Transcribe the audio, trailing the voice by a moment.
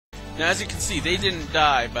Now, as you can see, they didn't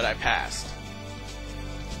die, but I passed.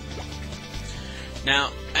 Now,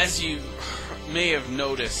 as you may have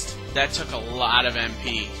noticed, that took a lot of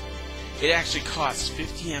MP. It actually costs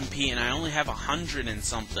 50 MP, and I only have 100 and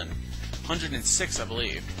something. 106, I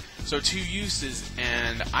believe. So 2 uses,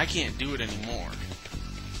 and I can't do it anymore.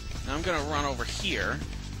 Now I'm going to run over here,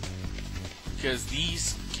 because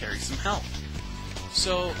these carry some health.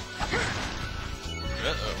 So,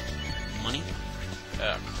 uh-oh. Money?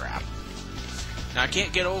 Oh, crap. Now I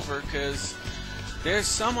can't get over, because there's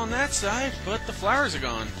some on that side, but the flowers are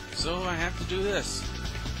gone. So I have to do this.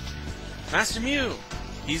 Master Mew!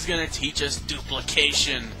 He's gonna teach us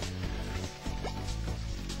duplication.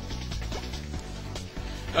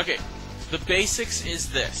 Okay, the basics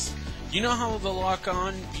is this. You know how the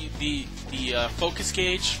lock-on, the focus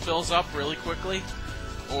gauge fills up really quickly?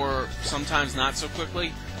 Or sometimes not so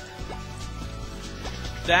quickly?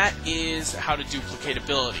 That is how to duplicate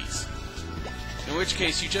abilities. In which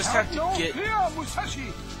case, you just have to get... Fear,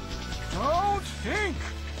 Musashi! Don't think!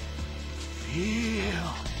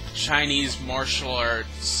 Feel! Chinese martial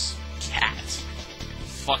arts cat.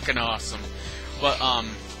 Fucking awesome. But,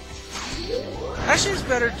 actually it's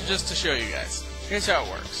better just to show you guys. Here's how it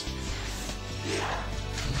works.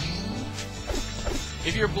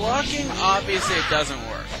 If you're blocking, obviously it doesn't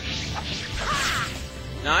work.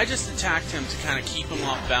 Now I just attacked him to kind of keep him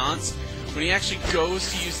off balance. When he actually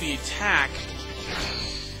goes to use the attack,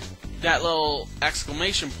 that little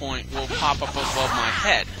exclamation point will pop up above my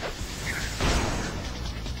head.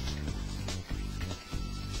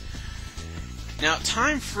 Now,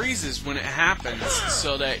 time freezes when it happens,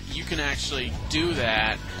 so that you can actually do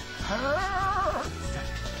that. I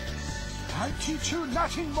teach you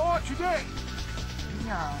nothing more today.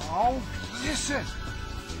 Now, listen.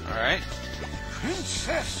 Alright.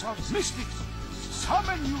 Princess of Mystics,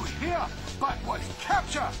 summon you here, but was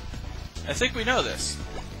captured. I think we know this.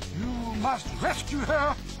 You must rescue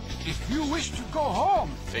her if you wish to go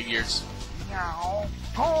home. Figures. Now,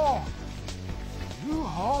 go. You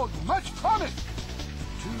hold much promise.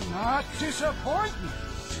 Do not disappoint me.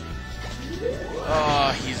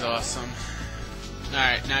 Oh, he's awesome.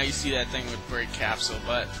 Alright, now you see that thing with Break Capsule,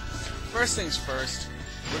 but first things first,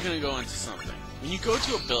 we're going to go into something. When you go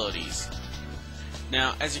to abilities,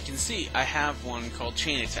 now, as you can see, I have one called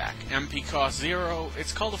Chain Attack. MP cost 0,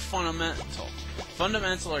 it's called a Fundamental.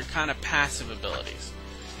 Fundamental are kind of passive abilities.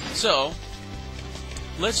 So,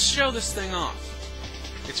 let's show this thing off.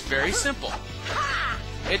 It's very simple.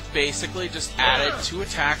 It basically just added 2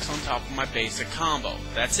 attacks on top of my basic combo.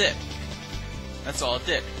 That's it. That's all it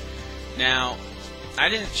did. Now, I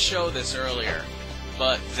didn't show this earlier,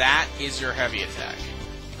 but that is your heavy attack.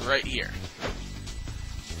 Right here.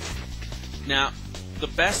 Now, the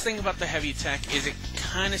best thing about the heavy attack is it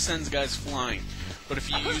kind of sends guys flying. But if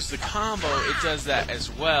you use the combo, it does that as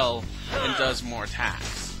well, and does more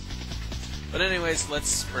attacks. But anyways,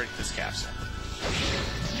 let's break this capsule.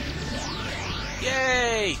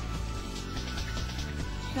 Yay!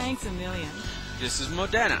 Thanks a million. This is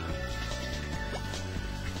Modena.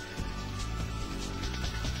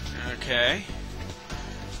 Okay.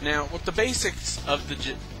 Now, what the basics of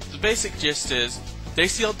the basic gist is, they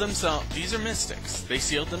sealed themselves. These are mystics. They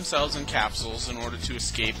sealed themselves in capsules in order to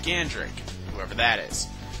escape Gandrake, whoever that is.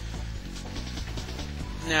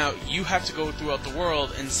 Now, you have to go throughout the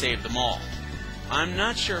world and save them all. I'm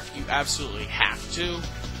not sure if you absolutely have to,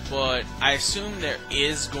 but I assume there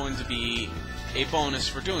is going to be a bonus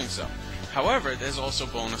for doing so. However, there's also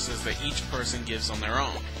bonuses that each person gives on their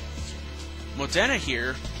own. Modena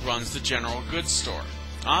here runs the general goods store.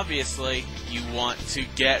 Obviously, you want to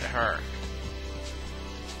get her.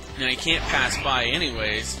 Now, you can't pass by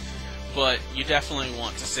anyways, but you definitely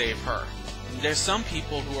want to save her. There's some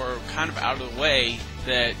people who are kind of out of the way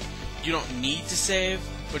that you don't need to save,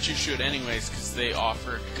 but you should anyways because they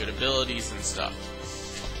offer good abilities and stuff.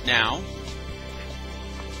 Now,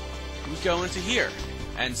 we go into here,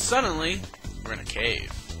 and suddenly, we're in a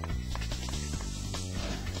cave.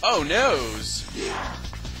 Oh, noes!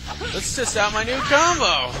 Let's test out my new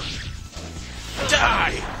combo!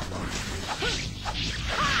 Die!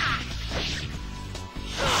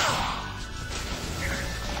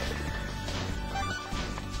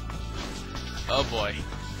 Oh boy.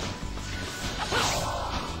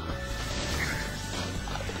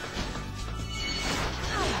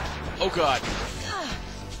 Oh god.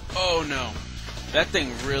 Oh no. That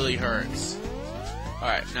thing really hurts.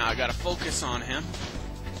 Alright, now I gotta focus on him.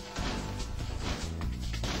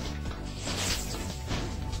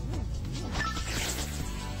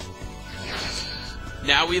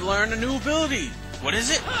 Now we learn a new ability. What is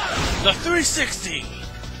it? The 360!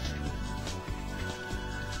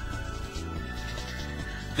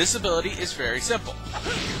 This ability is very simple.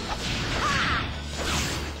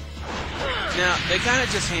 Now, they kind of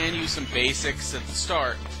just hand you some basics at the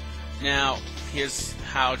start. Now, here's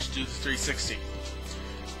how to do the 360.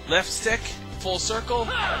 Left stick, full circle,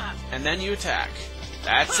 and then you attack.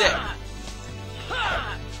 That's it.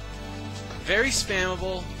 Very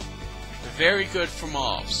spammable, very good for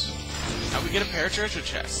mobs. Now we get a pair of treasure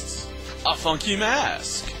chests. A funky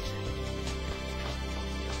mask.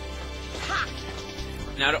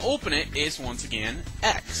 Now to open it is once again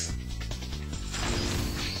X.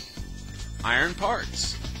 Iron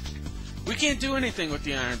parts. We can't do anything with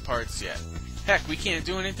the iron parts yet. Heck, we can't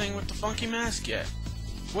do anything with the funky mask yet.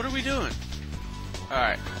 What are we doing?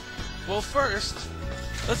 Alright. Well, first,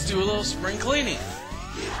 let's do a little spring cleaning.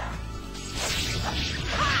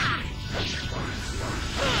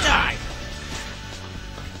 Die!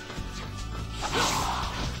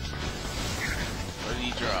 What did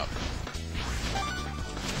he drop?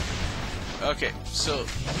 Okay, so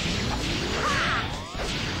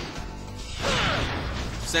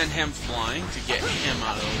send him flying to get him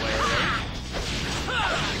out of the way there.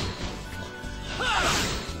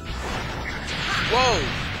 Whoa!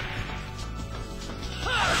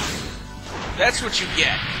 That's what you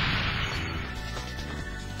get.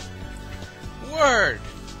 Word!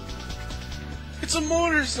 It's a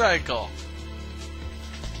motorcycle!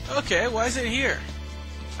 Okay, why is it here?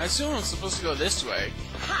 I assume I'm supposed to go this way.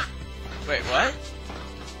 Wait, what?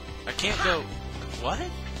 I can't go... What?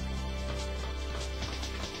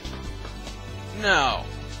 No.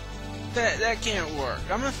 That can't work.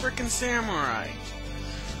 I'm a frickin' samurai.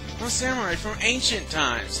 I'm a samurai from ancient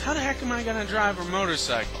times. How the heck am I gonna drive a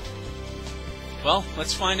motorcycle? Well,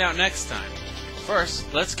 let's find out next time.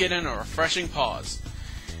 First, let's get in a refreshing pause.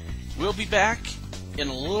 We'll be back in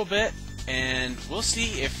a little bit, and we'll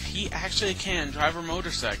see if he actually can drive a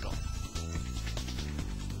motorcycle.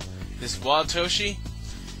 This is Wild Toshi,